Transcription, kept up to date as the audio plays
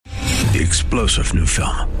The explosive new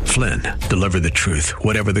film, Flynn, deliver the truth,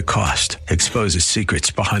 whatever the cost, exposes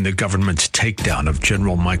secrets behind the government's takedown of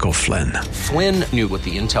General Michael Flynn. Flynn knew what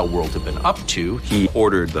the intel world had been up to. He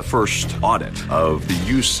ordered the first audit of the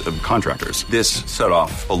use of contractors. This set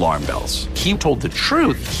off alarm bells. He told the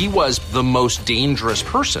truth. He was the most dangerous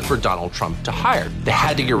person for Donald Trump to hire. They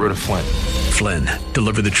had to get rid of Flynn. Flynn,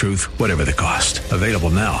 deliver the truth, whatever the cost. Available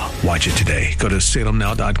now. Watch it today. Go to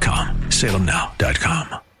salemnow.com.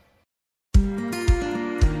 salemnow.com.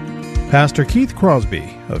 Pastor Keith Crosby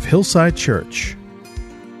of Hillside Church.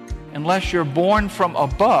 Unless you're born from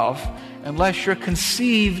above, unless you're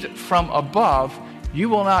conceived from above, you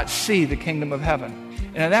will not see the kingdom of heaven.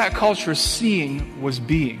 And in that culture, seeing was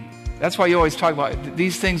being. That's why you always talk about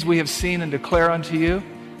these things we have seen and declare unto you.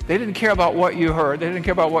 They didn't care about what you heard. They didn't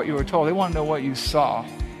care about what you were told. They want to know what you saw.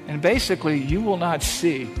 And basically, you will not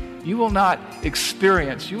see. You will not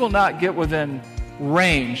experience. You will not get within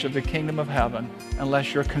range of the kingdom of heaven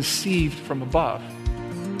unless you're conceived from above.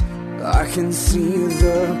 I can see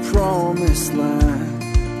the promised land,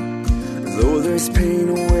 though there's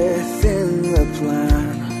pain within the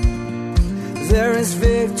plan. There is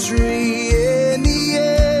victory in the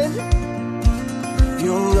end.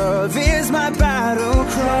 Your love is my battle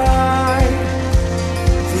cry,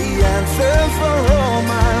 the answer for all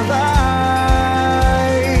my life.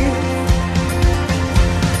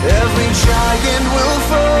 Every giant will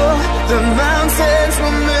fall, the mountains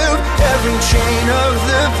will move, every chain of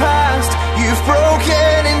the past you've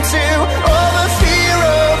broken into. All the fear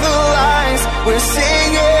of the lies, we're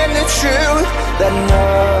singing the truth, that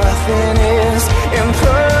nothing is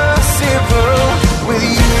impossible with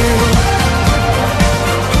you.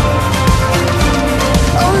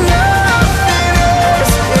 Oh, nothing is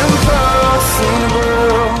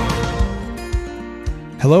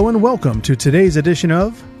impossible. Hello and welcome to today's edition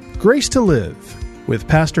of Grace to Live with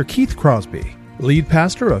Pastor Keith Crosby, lead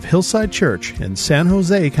pastor of Hillside Church in San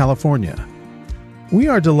Jose, California. We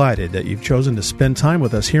are delighted that you've chosen to spend time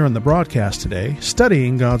with us here on the broadcast today,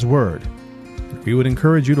 studying God's Word. We would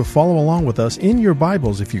encourage you to follow along with us in your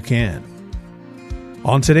Bibles if you can.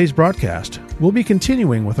 On today's broadcast, we'll be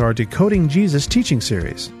continuing with our Decoding Jesus teaching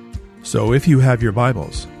series. So if you have your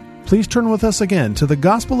Bibles, please turn with us again to the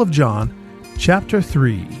Gospel of John, chapter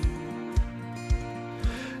 3.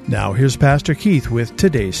 Now here's Pastor Keith with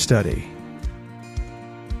today's study.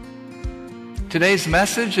 Today's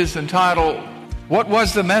message is entitled, What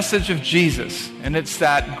Was the Message of Jesus? And it's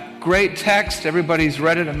that great text, everybody's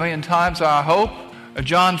read it a million times, I hope.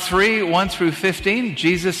 John 3, 1 through 15,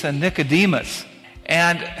 Jesus and Nicodemus.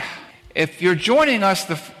 And if you're joining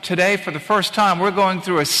us today for the first time, we're going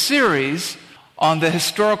through a series on the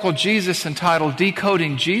historical Jesus entitled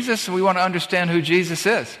Decoding Jesus, and we want to understand who Jesus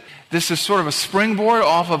is. This is sort of a springboard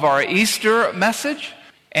off of our Easter message,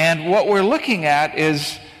 and what we're looking at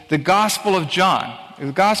is the Gospel of John.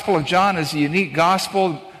 The Gospel of John is a unique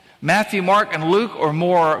gospel. Matthew, Mark, and Luke are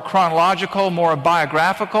more chronological, more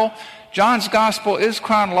biographical. John's Gospel is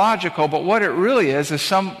chronological, but what it really is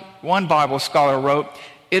one Bible scholar wrote,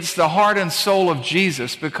 it's the heart and soul of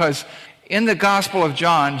Jesus, because in the Gospel of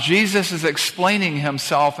John, Jesus is explaining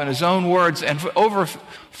himself in his own words, and over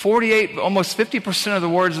 48, almost 50% of the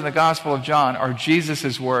words in the Gospel of John are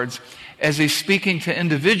Jesus' words as he's speaking to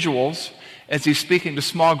individuals, as he's speaking to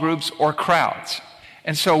small groups or crowds.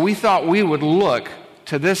 And so we thought we would look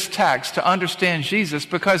to this text to understand Jesus,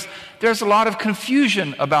 because there's a lot of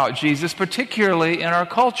confusion about Jesus, particularly in our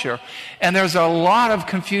culture. And there's a lot of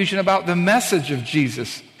confusion about the message of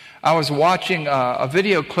Jesus. I was watching a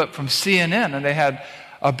video clip from CNN, and they had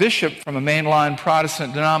a bishop from a mainline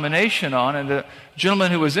Protestant denomination on, and the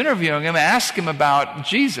gentleman who was interviewing him asked him about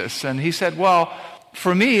Jesus. And he said, well,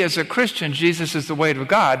 for me as a Christian, Jesus is the way to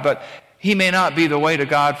God, but he may not be the way to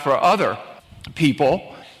God for other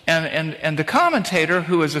people. And the commentator,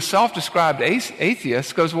 who is a self-described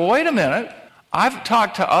atheist, goes, well, wait a minute. I've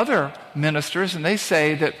talked to other ministers, and they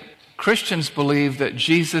say that Christians believe that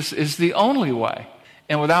Jesus is the only way,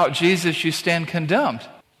 and without Jesus you stand condemned.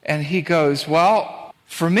 And he goes, well,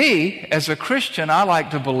 for me, as a Christian, I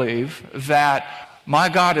like to believe that my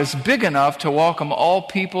God is big enough to welcome all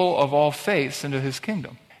people of all faiths into his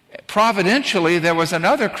kingdom. Providentially, there was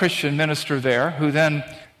another Christian minister there who then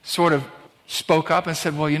sort of spoke up and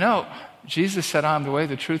said, well, you know, Jesus said, I'm the way,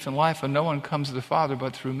 the truth, and life, and no one comes to the Father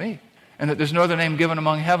but through me. And that there's no other name given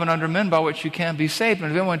among heaven under men by which you can be saved.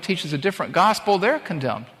 And if anyone teaches a different gospel, they're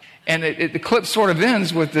condemned. And the clip sort of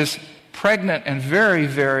ends with this pregnant and very,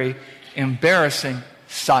 very embarrassing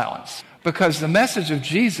silence. Because the message of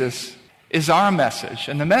Jesus is our message.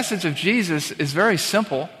 And the message of Jesus is very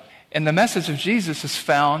simple. And the message of Jesus is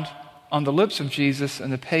found on the lips of Jesus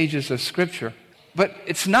and the pages of Scripture. But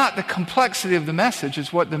it's not the complexity of the message,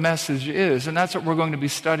 it's what the message is, and that's what we're going to be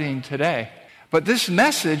studying today. But this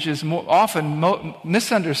message is often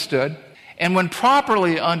misunderstood, and when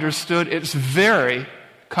properly understood, it's very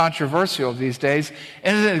controversial these days.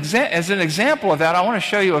 And as an example of that, I want to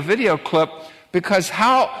show you a video clip, because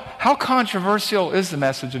how controversial is the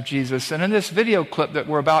message of Jesus? And in this video clip that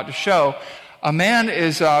we're about to show, a man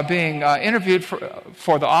is being interviewed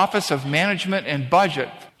for the Office of Management and Budget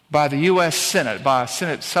by the U.S. Senate, by a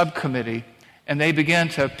Senate subcommittee, and they began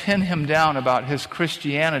to pin him down about his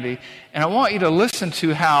Christianity. And I want you to listen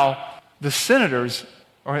to how the senators,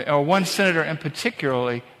 or one senator in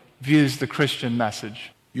particularly, views the Christian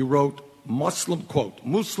message. You wrote, quote,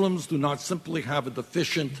 Muslims do not simply have a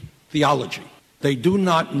deficient theology. They do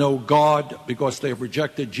not know God because they have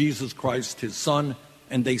rejected Jesus Christ, his son,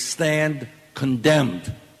 and they stand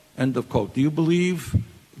condemned. End of quote. Do you believe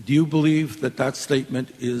that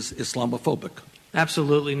statement is Islamophobic?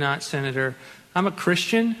 Absolutely not, Senator. I'm a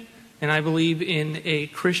Christian, and I believe in a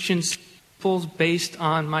Christian principles based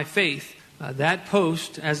on my faith. That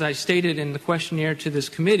post, as I stated in the questionnaire to this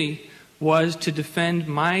committee, was to defend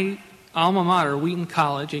my alma mater, Wheaton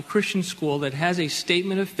College, a Christian school that has a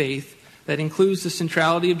statement of faith that includes the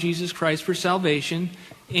centrality of Jesus Christ for salvation.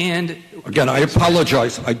 And again, I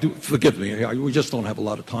apologize. Forgive me. We just don't have a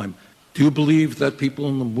lot of time. Do you believe that people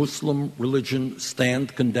in the Muslim religion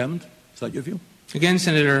stand condemned? Is that your view? Again,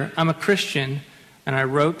 Senator, I'm a Christian, and I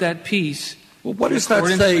wrote that piece. Well, what does that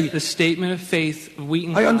say? The statement of faith of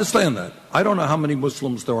Wheaton. I understand that. I don't know how many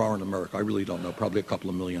Muslims there are in America. I really don't know. Probably a couple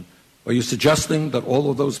of million. Are you suggesting that all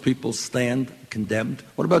of those people stand condemned?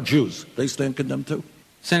 What about Jews? They stand condemned too?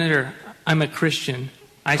 Senator, I'm a Christian.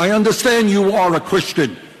 I understand you are a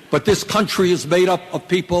Christian, but this country is made up of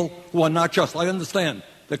people who are not just. I understand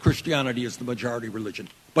that Christianity is the majority religion,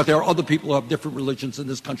 but there are other people who have different religions in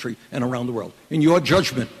this country and around the world. In your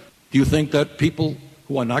judgment, do you think that people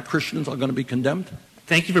who are not Christians are going to be condemned?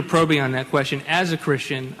 Thank you for probing on that question. As a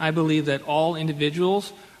Christian, I believe that all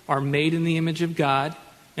individuals are made in the image of God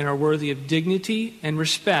and are worthy of dignity and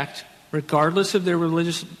respect regardless of their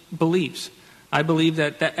religious beliefs. I believe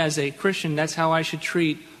that as a Christian, that's how I should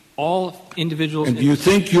treat all individuals. And do you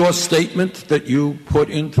think your statement that you put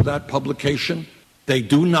into that publication, they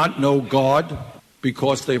do not know God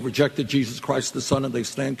because they've rejected Jesus Christ the Son and they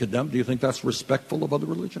stand condemned, do you think that's respectful of other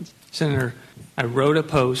religions? Senator, I wrote a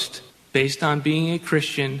post based on being a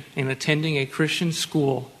Christian and attending a Christian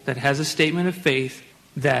school that has a statement of faith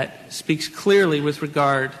that speaks clearly with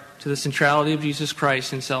regard to the centrality of Jesus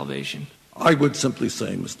Christ and salvation. I would simply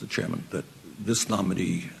say, Mr. Chairman, that this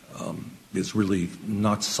nominee is really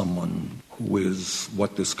not someone who is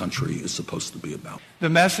what this country is supposed to be about. The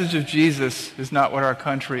message of Jesus is not what our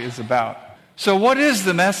country is about. So what is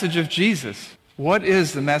the message of Jesus? What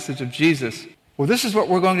is the message of Jesus? Well, this is what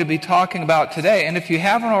we're going to be talking about today. And if you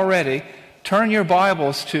haven't already, turn your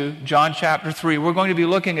Bibles to John chapter 3. We're going to be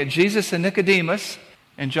looking at Jesus and Nicodemus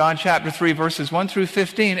in John chapter 3, verses 1 through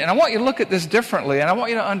 15. And I want you to look at this differently, and I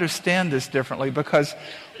want you to understand this differently, because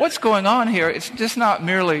what's going on here, it's just not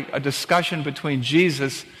merely a discussion between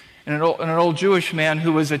Jesus and an old Jewish man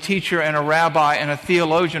who was a teacher and a rabbi and a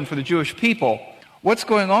theologian for the Jewish people. What's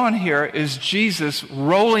going on here is Jesus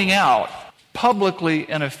rolling out publicly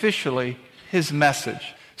and officially his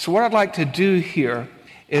message. So what I'd like to do here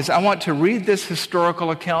is I want to read this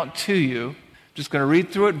historical account to you. I'm just going to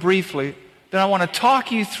read through it briefly. Then I want to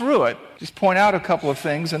talk you through it, just point out a couple of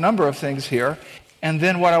things, a number of things here. And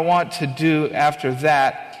then what I want to do after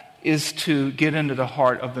that is to get into the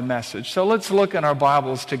heart of the message. So let's look in our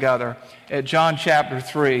Bibles together at John chapter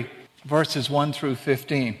 3, verses 1 through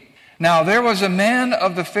 15. Now there was a man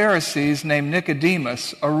of the Pharisees named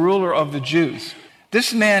Nicodemus, a ruler of the Jews.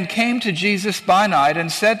 This man came to Jesus by night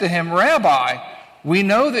and said to him, Rabbi, we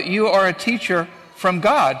know that you are a teacher from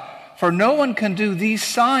God, for no one can do these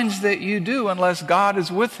signs that you do unless God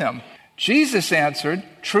is with him. Jesus answered,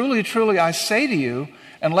 Truly, truly, I say to you,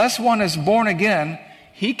 unless one is born again,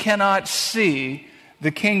 he cannot see the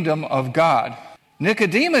kingdom of God.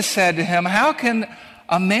 Nicodemus said to him, How can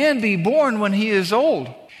a man be born when he is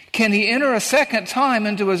old? Can he enter a second time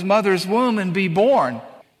into his mother's womb and be born?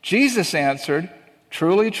 Jesus answered,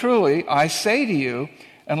 Truly, truly, I say to you,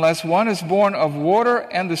 unless one is born of water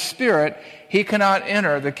and the Spirit, he cannot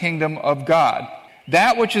enter the kingdom of God.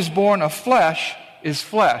 That which is born of flesh is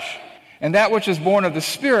flesh, and that which is born of the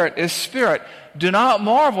Spirit is spirit. Do not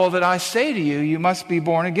marvel that I say to you, you must be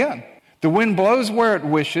born again. The wind blows where it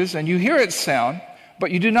wishes, and you hear its sound,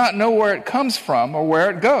 but you do not know where it comes from or where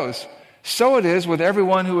it goes. So it is with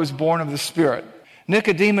everyone who is born of the Spirit.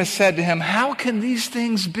 Nicodemus said to him, How can these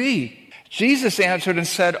things be? Jesus answered and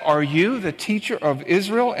said, "Are you the teacher of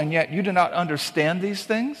Israel, and yet you do not understand these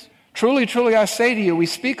things? Truly, truly, I say to you, we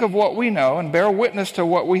speak of what we know and bear witness to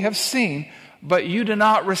what we have seen, but you do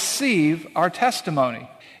not receive our testimony.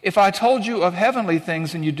 If I told you of heavenly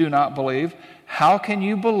things and you do not believe, how can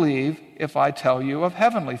you believe if I tell you of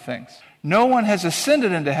heavenly things? No one has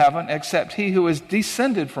ascended into heaven except he who is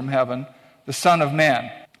descended from heaven, the Son of Man.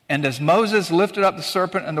 And as Moses lifted up the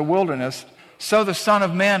serpent in the wilderness, so the Son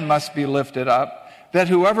of Man must be lifted up, that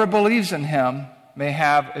whoever believes in him may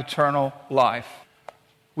have eternal life."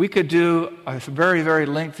 We could do a very, very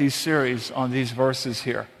lengthy series on these verses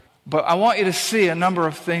here. But I want you to see a number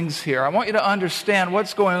of things here. I want you to understand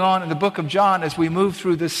what's going on in the book of John as we move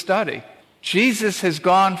through this study. Jesus has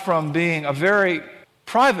gone from being a very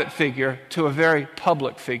private figure to a very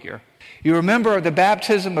public figure. You remember the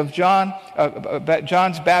baptism of John,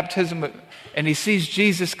 John's baptism, and he sees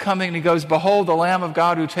Jesus coming and he goes, "Behold the Lamb of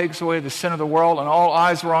God who takes away the sin of the world," and all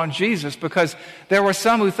eyes were on Jesus because there were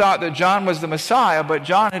some who thought that John was the Messiah, but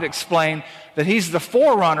John had explained that he's the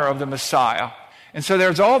forerunner of the Messiah. And so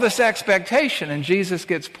there's all this expectation, and Jesus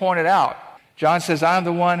gets pointed out. John says, "I'm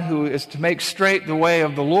the one who is to make straight the way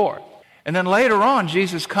of the Lord." And then later on,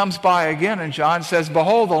 Jesus comes by again, and John says,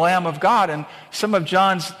 "Behold the Lamb of God." And some of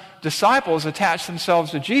John's disciples attached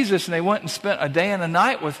themselves to Jesus, and they went and spent a day and a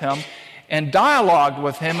night with him and dialogued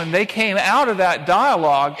with him, and they came out of that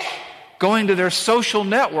dialogue going to their social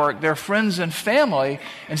network, their friends and family,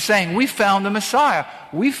 and saying, "We found the Messiah.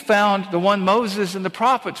 We found the one Moses and the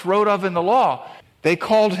prophets wrote of in the law." They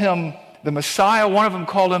called him the Messiah. One of them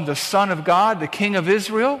called him the Son of God, the King of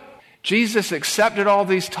Israel. Jesus accepted all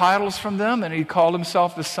these titles from them, and he called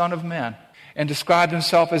himself the Son of Man and described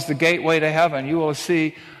himself as the gateway to heaven. You will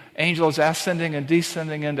see angels ascending and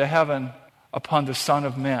descending into heaven upon the Son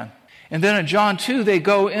of Man. And then in John 2, they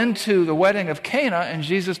go into the wedding of Cana, and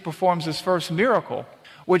Jesus performs his first miracle,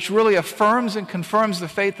 which really affirms and confirms the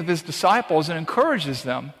faith of his disciples and encourages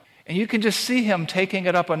them. And you can just see him taking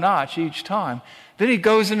it up a notch each time. Then he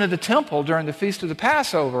goes into the temple during the Feast of the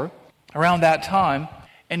Passover, around that time,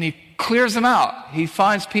 and he clears them out. He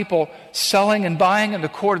finds people selling and buying in the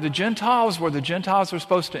court of the Gentiles, where the Gentiles are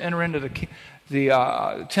supposed to enter into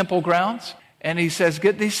the temple grounds. And he says,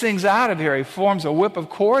 "Get these things out of here." He forms a whip of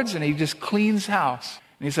cords, and he just cleans house.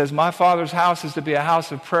 And he says, "My Father's house is to be a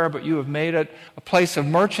house of prayer, but you have made it a place of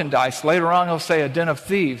merchandise." Later on, he'll say, "A den of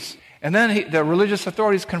thieves." And then the religious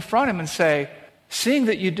authorities confront him and say, "Seeing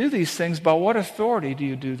that you do these things, by what authority do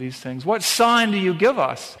you do these things? What sign do you give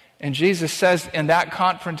us?" And Jesus says in that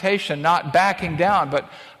confrontation, not backing down, but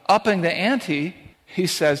upping the ante, he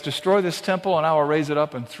says, "Destroy this temple and I will raise it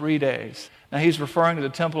up in 3 days." Now he's referring to the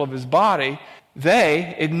temple of his body.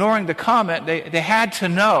 They, ignoring the comment, they had to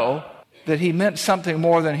know that he meant something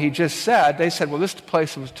more than he just said. They said, "Well, this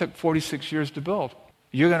place took 46 years to build.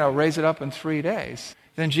 You're going to raise it up in 3 days."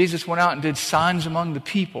 Then Jesus went out and did signs among the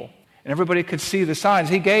people, and everybody could see the signs.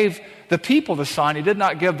 He gave the people the sign. He did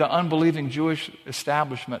not give the unbelieving Jewish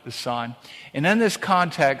establishment the sign. And in this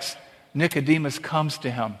context, Nicodemus comes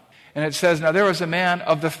to him. And it says, "Now there was a man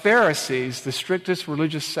of the Pharisees," the strictest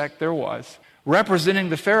religious sect there was, representing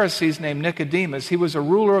the Pharisees, named Nicodemus. He was a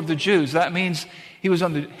ruler of the Jews. That means he was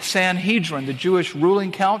on the Sanhedrin, the Jewish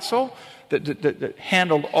ruling council that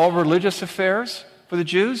handled all religious affairs for the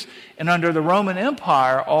Jews, and under the Roman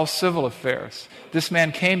Empire, all civil affairs. This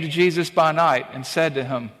man came to Jesus by night and said to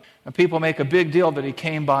him, and people make a big deal that he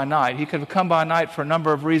came by night. He could have come by night for a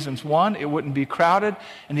number of reasons. One, it wouldn't be crowded,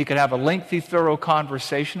 and he could have a lengthy, thorough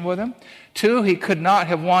conversation with him. Two, he could not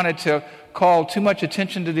have wanted to call too much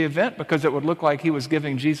attention to the event because it would look like he was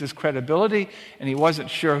giving Jesus credibility, and he wasn't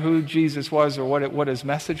sure who Jesus was or what his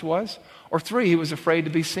message was. Or three, he was afraid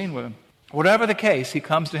to be seen with him. Whatever the case, he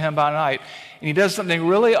comes to him by night, and he does something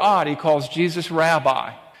really odd. He calls Jesus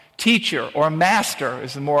Rabbi. Teacher or master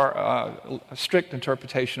is the more strict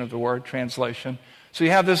interpretation of the word, translation. So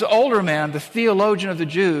you have this older man, the theologian of the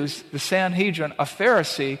Jews, the Sanhedrin, a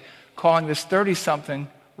Pharisee, calling this 30-something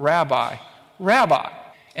rabbi.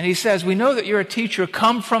 And he says, "We know that you're a teacher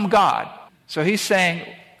come from God." So he's saying,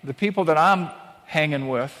 the people that I'm hanging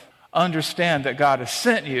with understand that God has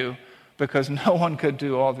sent you, because no one could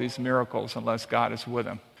do all these miracles unless God is with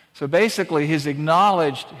him. So basically, he's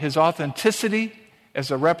acknowledged his authenticity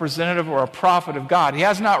as a representative or a prophet of God. He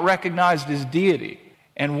has not recognized his deity.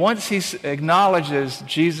 And once he acknowledges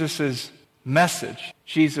Jesus' message,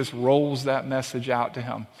 Jesus rolls that message out to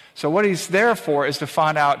him. So what he's there for is to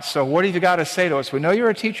find out, so what have you got to say to us? We know you're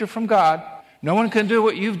a teacher from God. No one can do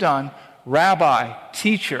what you've done. Rabbi,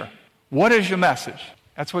 teacher, what is your message?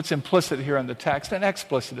 That's what's implicit here in the text and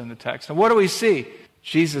explicit in the text. And what do we see?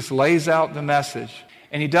 Jesus lays out the message.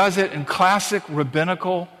 And he does it in classic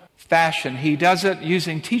rabbinical fashion. He does it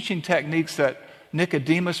using teaching techniques that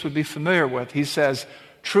Nicodemus would be familiar with. He says,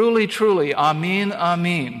 truly, truly, amin,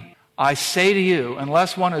 amin, I say to you,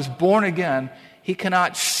 unless one is born again, he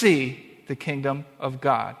cannot see the kingdom of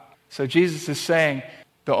God. So Jesus is saying,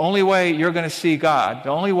 the only way you're going to see God, the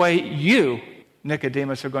only way you,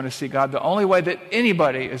 Nicodemus, are going to see God, the only way that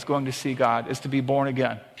anybody is going to see God is to be born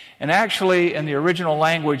again. And actually, in the original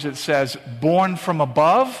language, it says born from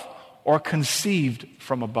above or conceived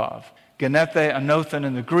from above. Genethe anothen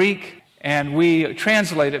in the Greek, and we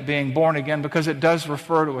translate it being born again because it does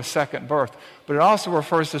refer to a second birth. But it also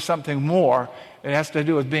refers to something more. It has to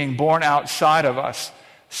do with being born outside of us.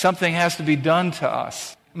 Something has to be done to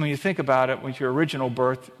us. When you think about it, with your original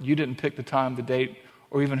birth, you didn't pick the time, the date,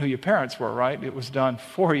 or even who your parents were, right? It was done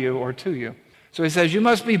for you or to you. So he says, you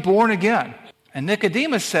must be born again. And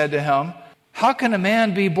Nicodemus said to him, how can a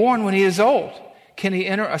man be born when he is old? Can he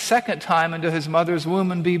enter a second time into his mother's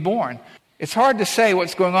womb and be born? It's hard to say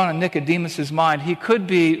what's going on in Nicodemus' mind. He could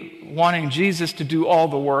be wanting Jesus to do all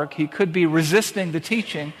the work. He could be resisting the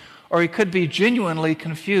teaching, or he could be genuinely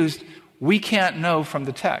confused. We can't know from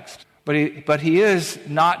the text. But he is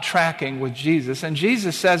not tracking with Jesus. And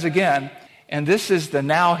Jesus says again, and this is the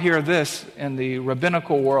now hear this in the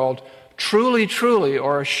rabbinical world, truly, truly,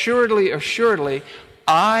 or assuredly, assuredly,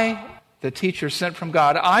 I, the teacher sent from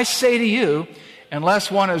God, I say to you, unless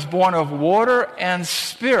one is born of water and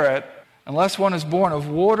spirit, he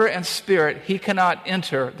cannot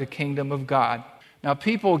enter the kingdom of God. Now,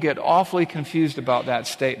 people get awfully confused about that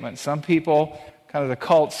statement. Some people, kind of the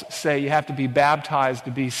cults, say you have to be baptized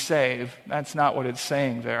to be saved. That's not what it's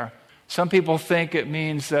saying there. Some people think it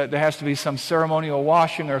means that there has to be some ceremonial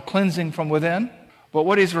washing or cleansing from within. But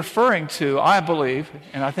what he's referring to, I believe,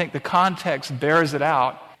 and I think the context bears it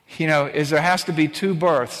out, is there has to be two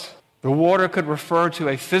births. The water could refer to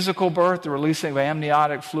a physical birth, the releasing of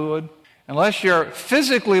amniotic fluid. Unless you're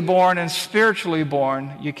physically born and spiritually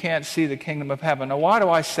born, you can't see the kingdom of heaven. Now, why do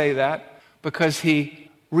I say that? Because he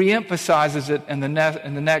reemphasizes it in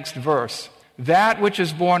the next verse. That which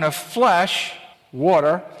is born of flesh,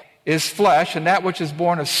 water, is flesh, and that which is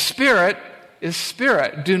born of spirit is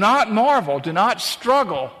spirit. Do not marvel, do not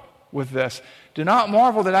struggle with this. Do not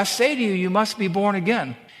marvel that I say to you, you must be born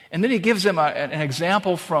again. And then he gives them an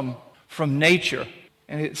example from nature.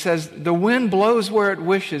 And it says, the wind blows where it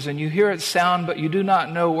wishes, and you hear its sound, but you do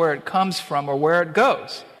not know where it comes from or where it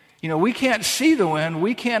goes. We can't see the wind,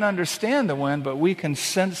 we can't understand the wind, but we can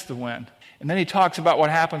sense the wind. And then he talks about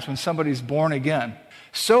what happens when somebody's born again.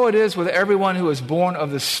 So it is with everyone who is born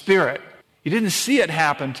of the Spirit. You didn't see it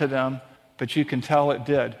happen to them, but you can tell it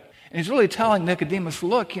did. And he's really telling Nicodemus,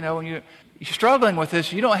 look, when you're struggling with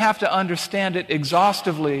this, you don't have to understand it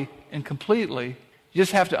exhaustively and completely. You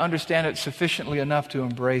just have to understand it sufficiently enough to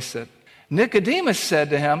embrace it. Nicodemus said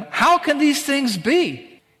to him, how can these things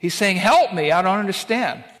be? He's saying, help me, I don't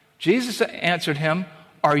understand. Jesus answered him,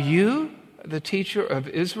 are you the teacher of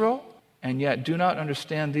Israel, and yet do not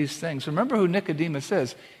understand these things? Remember who Nicodemus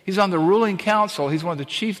is. He's on the ruling council. He's one of the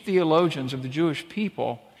chief theologians of the Jewish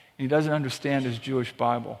people, and he doesn't understand his Jewish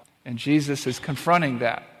Bible. And Jesus is confronting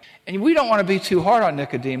that. And we don't want to be too hard on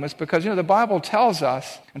Nicodemus because, the Bible tells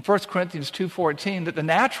us in 1 Corinthians 2:14 that the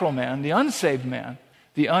natural man, the unsaved man,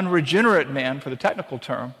 the unregenerate man, for the technical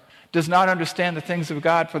term, does not understand the things of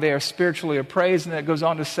God, for they are spiritually appraised. And then it goes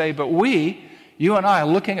on to say, but we, you and I,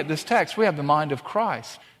 looking at this text, we have the mind of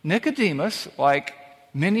Christ. Nicodemus, like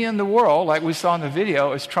many in the world, like we saw in the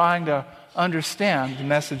video, is trying to understand the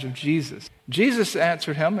message of Jesus. Jesus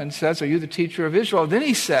answered him and says, are you the teacher of Israel? Then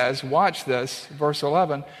he says, watch this, verse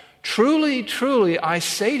 11, truly, truly, I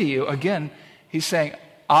say to you, again, he's saying,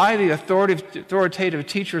 I, the authoritative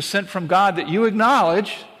teacher sent from God that you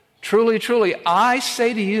acknowledge, truly, truly, I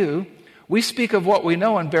say to you, we speak of what we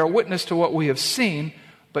know and bear witness to what we have seen,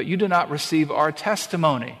 but you do not receive our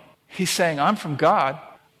testimony. He's saying, I'm from God.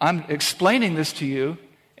 I'm explaining this to you,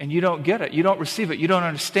 and you don't get it. You don't receive it. You don't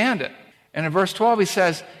understand it. And in verse 12, he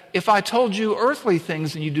says, if I told you earthly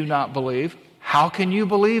things and you do not believe, how can you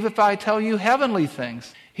believe if I tell you heavenly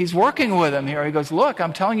things? He's working with him here. He goes, look,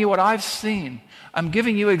 I'm telling you what I've seen. I'm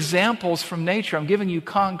giving you examples from nature. I'm giving you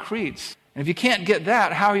concretes. And if you can't get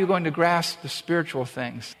that, how are you going to grasp the spiritual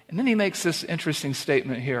things? And then he makes this interesting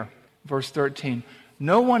statement here, verse 13.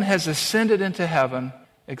 No one has ascended into heaven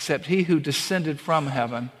except he who descended from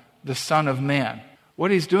heaven, the Son of Man.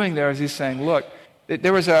 What he's doing there is he's saying, look,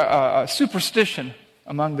 there was a superstition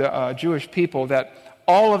among the Jewish people that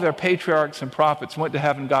all of their patriarchs and prophets went to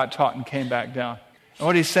heaven, got taught, and came back down. And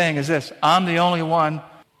what he's saying is this, I'm the only one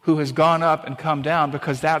who has gone up and come down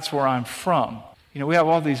because that's where I'm from. We have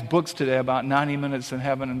all these books today about 90 minutes in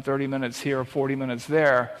heaven and 30 minutes here or 40 minutes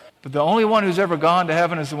there. But the only one who's ever gone to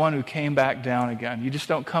heaven is the one who came back down again. You just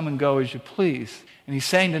don't come and go as you please. And he's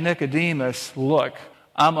saying to Nicodemus, look,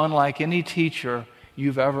 I'm unlike any teacher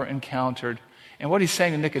you've ever encountered. And what he's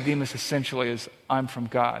saying to Nicodemus essentially is, I'm from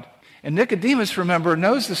God. And Nicodemus, remember,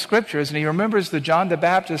 knows the Scriptures, and he remembers the John the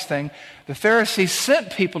Baptist thing. The Pharisees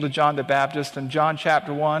sent people to John the Baptist in John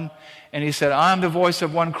chapter 1, and he said, I'm the voice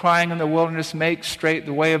of one crying in the wilderness, make straight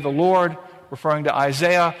the way of the Lord, referring to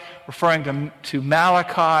Isaiah, referring to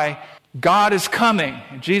Malachi. God is coming.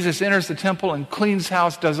 And Jesus enters the temple and cleans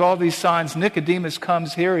house, does all these signs. Nicodemus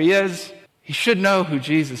comes, here he is. He should know who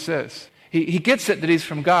Jesus is. He gets it that he's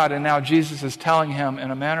from God, and now Jesus is telling him, in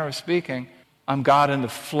a manner of speaking, I'm God in the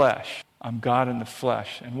flesh. I'm God in the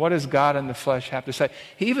flesh. And what does God in the flesh have to say?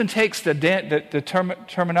 He even takes the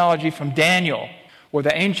terminology from Daniel, where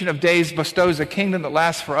the Ancient of Days bestows a kingdom that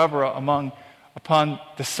lasts forever upon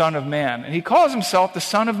the Son of Man. And he calls himself the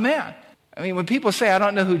Son of Man. I mean, when people say, I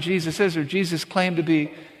don't know who Jesus is, or Jesus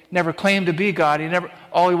never claimed to be God,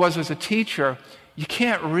 all he was a teacher, you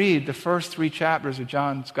can't read the first 3 chapters of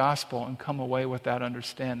John's Gospel and come away with that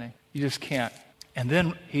understanding. You just can't. And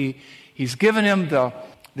then he's given him the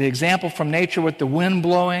example from nature with the wind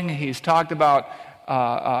blowing. He's talked about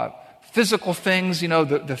physical things,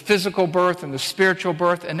 the physical birth and the spiritual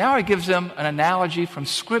birth. And now he gives him an analogy from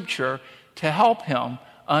Scripture to help him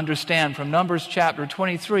understand. From Numbers chapter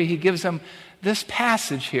 23, he gives him this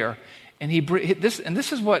passage here. And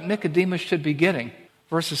this is what Nicodemus should be getting.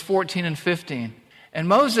 Verses 14 and 15. And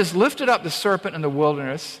Moses lifted up the serpent in the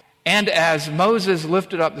wilderness, and as Moses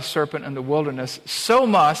lifted up the serpent in the wilderness, so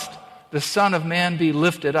must the Son of Man be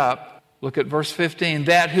lifted up. Look at verse 15.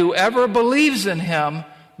 That whoever believes in him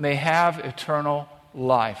may have eternal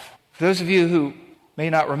life. For those of you who may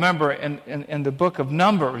not remember, in the book of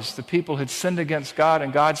Numbers, the people had sinned against God,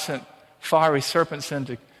 and God sent fiery serpents in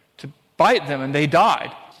to bite them, and they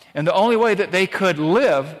died. And the only way that they could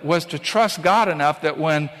live was to trust God enough that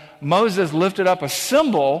when Moses lifted up a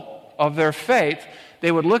symbol of their faith,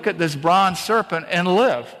 they would look at this bronze serpent and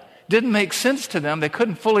live. Didn't make sense to them. They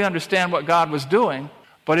couldn't fully understand what God was doing,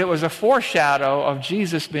 but it was a foreshadow of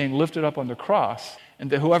Jesus being lifted up on the cross, and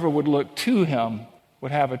that whoever would look to him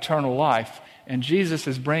would have eternal life. And Jesus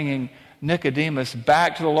is bringing Nicodemus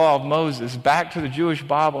back to the law of Moses, back to the Jewish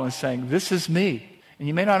Bible, and saying, this is me. And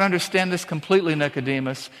you may not understand this completely,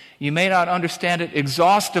 Nicodemus. You may not understand it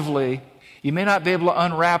exhaustively. You may not be able to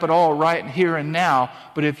unwrap it all right here and now.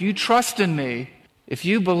 But if you trust in me, if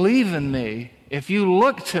you believe in me, if you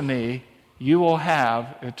look to me, you will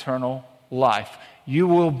have eternal life. You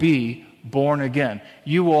will be born again.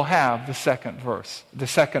 You will have the second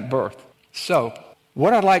birth. So,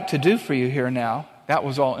 what I'd like to do for you here now, that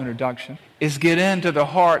was all introduction, is get into the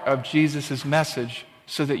heart of Jesus' message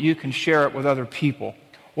so that you can share it with other people.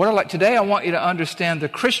 Today I want you to understand the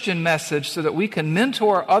Christian message so that we can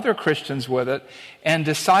mentor other Christians with it and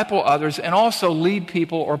disciple others and also lead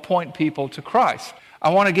people or point people to Christ. I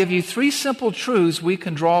want to give you 3 simple truths we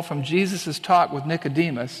can draw from Jesus' talk with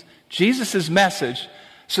Nicodemus, Jesus' message,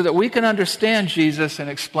 so that we can understand Jesus and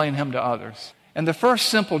explain him to others. And the first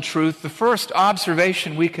simple truth, the first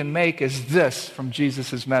observation we can make is this from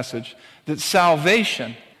Jesus' message, that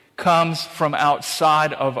salvation comes from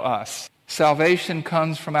outside of us. Salvation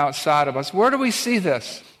comes from outside of us. Where do we see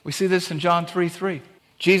this? We see this in John 3:3.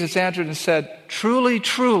 Jesus answered and said, truly,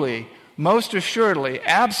 truly, most assuredly,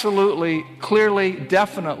 absolutely, clearly,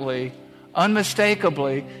 definitely,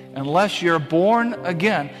 unmistakably, unless you're born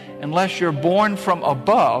again, unless you're born from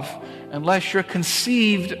above, unless you're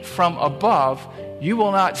conceived from above, you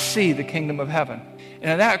will not see the kingdom of heaven.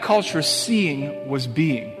 And in that culture, seeing was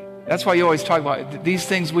being. That's why you always talk about these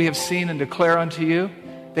things we have seen and declare unto you.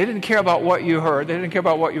 They didn't care about what you heard. They didn't care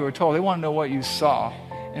about what you were told. They want to know what you saw.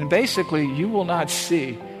 And basically, you will not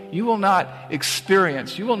see. You will not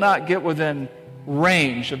experience. You will not get within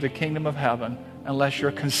range of the kingdom of heaven unless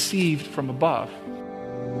you're conceived from above.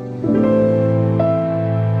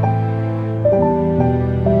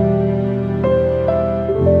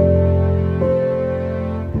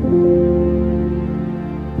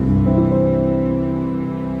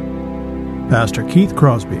 Pastor Keith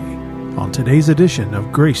Crosby on today's edition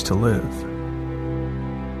of Grace to Live.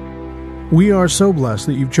 We are so blessed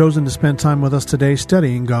that you've chosen to spend time with us today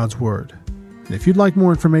studying God's Word. And if you'd like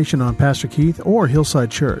more information on Pastor Keith or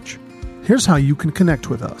Hillside Church, here's how you can connect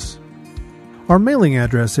with us. Our mailing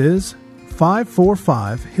address is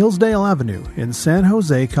 545 Hillsdale Avenue in San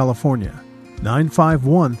Jose, California,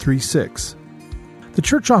 95136. The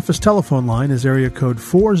church office telephone line is area code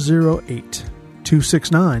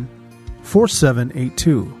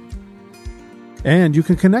 408-269-4782. And you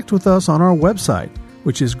can connect with us on our website,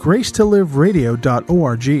 which is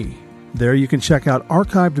gracetoliveradio.org. There you can check out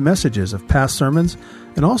archived messages of past sermons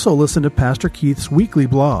and also listen to Pastor Keith's weekly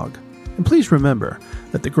blog. And please remember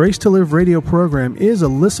that the Grace to Live radio program is a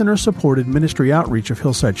listener-supported ministry outreach of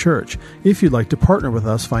Hillside Church if you'd like to partner with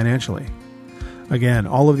us financially. Again,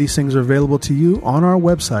 all of these things are available to you on our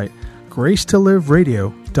website,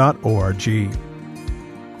 gracetoliveradio.org.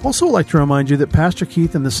 Also, I'd like to remind you that Pastor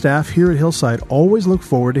Keith and the staff here at Hillside always look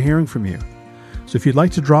forward to hearing from you. So if you'd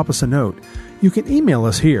like to drop us a note, you can email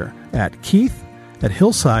us here at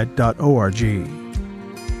keith@hillside.org.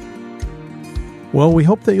 Well, we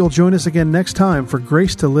hope that you'll join us again next time for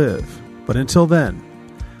Grace to Live. But until then,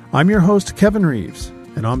 I'm your host, Kevin Reeves,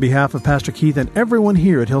 and on behalf of Pastor Keith and everyone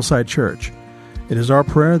here at Hillside Church, it is our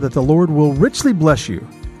prayer that the Lord will richly bless you.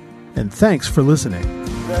 And thanks for listening.